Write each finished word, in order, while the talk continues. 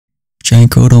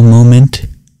GiantGrotle moment.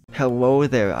 Hello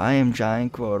there, I am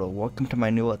GiantGrotle. Welcome to my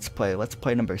new Let's Play. Let's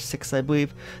Play number 6, I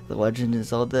believe, The Legend of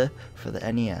Zelda for the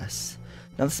NES.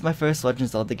 Now this is my first Legend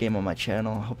of Zelda game on my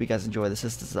channel. I hope you guys enjoy this.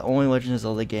 This is the only Legend of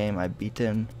Zelda game I've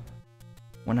beaten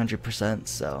 100%,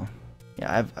 so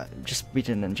yeah, I've just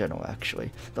beaten in general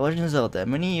actually. The Legend of Zelda.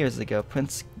 Many years ago,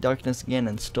 Prince Darkness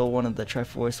Ganon stole one of the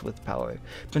Triforce with power.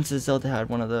 Princess Zelda had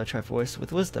one of the Triforce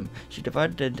with wisdom. She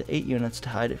divided it into 8 units to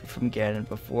hide it from Ganon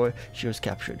before she was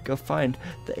captured. Go find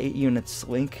the 8 units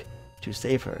Link to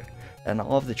save her. And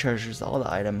all of the treasures, all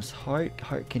the items, heart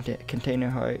container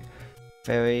heart,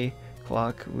 fairy,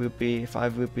 clock, rupee,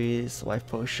 5 rupees, life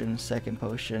potion, second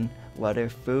potion, letter,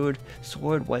 food,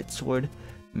 sword, white sword,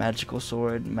 magical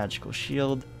sword, magical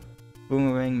shield,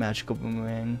 boomerang, magical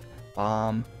boomerang,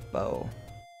 bomb, bow,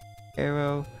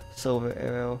 arrow, silver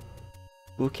arrow,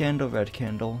 blue candle, red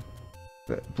candle,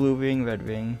 blue ring, red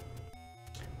ring,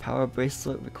 power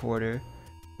bracelet, recorder,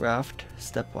 raft,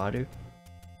 stepladder,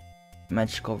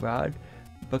 magical rod,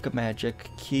 book of magic,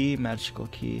 key, magical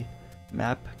key,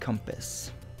 map,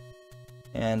 compass,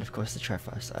 and of course the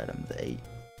Triforce item,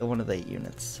 one of the 8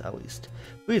 units at least.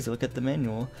 Please look at the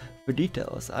manual for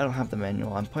details. I don't have the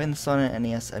manual. I'm playing this on an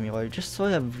NES emulator just so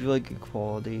I have really good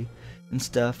quality and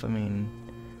stuff. I mean,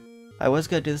 I was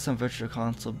gonna do this on Virtual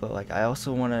Console, but like I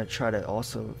also want to try to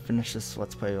also finish this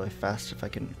Let's Play really fast if I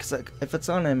can. Cause like, if it's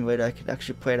on an emulator, I could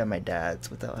actually play it at my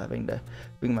dad's without having to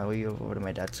bring my Wii over to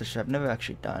my dad's, which I've never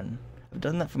actually done. I've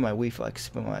done that for my Wii for like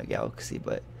Super Mario Galaxy,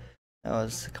 but that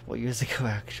was a couple years ago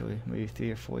actually, maybe 3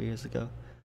 or 4 years ago.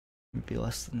 Maybe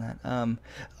less than that.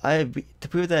 To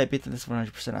prove that I beat this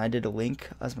 100%, I did a Link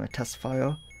as my test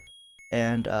file,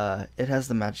 and it has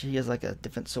the magic. He has like a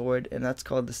different sword, and that's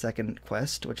called the second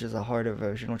quest, which is a harder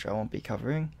version, which I won't be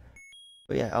covering.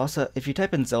 But yeah, also if you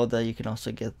type in Zelda, you can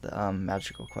also get the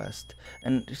magical quest.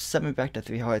 And just set me back to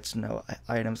 3 hearts, no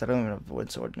items. I don't even have the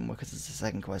wood sword anymore because it's the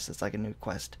second quest. It's like a new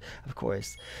quest, of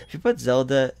course. If you put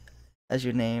Zelda as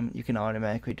your name, you can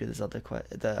automatically do the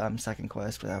second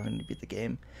quest without having to beat the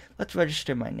game. Let's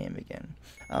register my name again.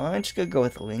 I'm just gonna go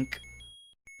with Link.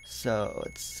 So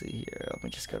let's see here. Let me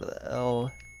just go to the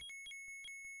L,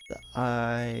 the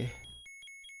I.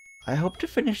 I hope to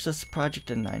finish this project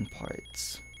in 9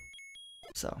 parts.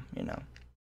 So you know,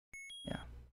 yeah.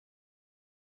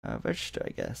 Register,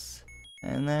 I guess,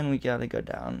 and then we gotta go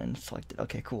down and select it.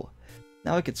 Okay, cool.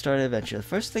 Now we can start an adventure. The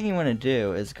first thing you want to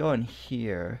do is go in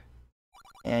here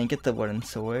and get the wooden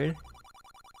sword.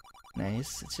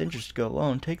 Nice. It's dangerous to go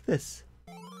alone. Take this.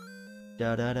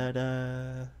 Da da da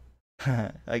da.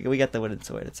 We got the wooden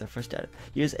sword. It's our first item.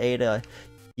 Use A to,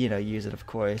 use it, of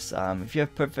course. If you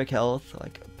have perfect health,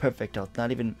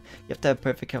 not even, you have to have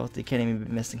perfect health. You can't even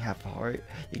be missing half a heart.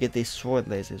 You get these sword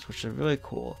lasers, which are really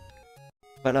cool.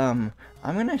 But I'm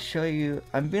gonna show you.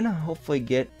 I'm gonna hopefully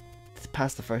get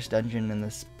past the first dungeon in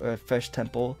this first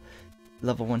temple.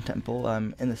 Level 1 temple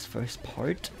in this first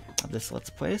part of this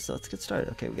Let's Play, so let's get started.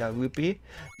 Okay, we got rupee.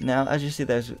 Now as you see,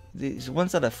 there's these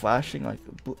ones that are flashing like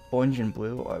orange and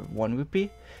blue are 1 rupee,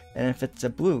 and if it's a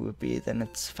blue rupee then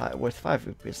it's worth 5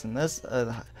 rupees, and that's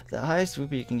the highest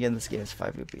rupee you can get in this game is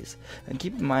 5 rupees. And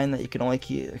keep in mind that you can only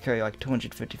carry like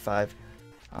 255.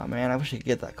 Oh man, I wish I could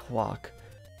get that clock.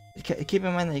 Keep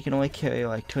in mind that you can only carry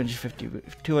like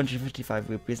 255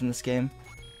 rupees in this game.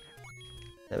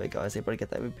 There we go, I was able to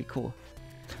get that. Would be cool.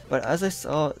 But as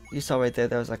you saw right there,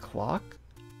 there was a clock,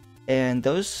 and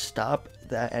those stop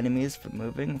the enemies from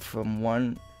moving from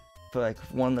one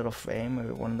little frame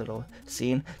or one little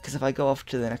scene. Because if I go off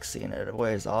to the next scene, it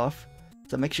wears off.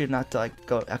 So make sure not to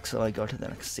accidentally go to the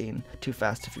next scene too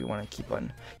fast if you want to keep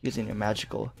on using your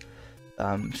magical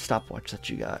stopwatch that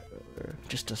you got, or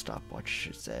just a stopwatch, I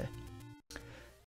should say.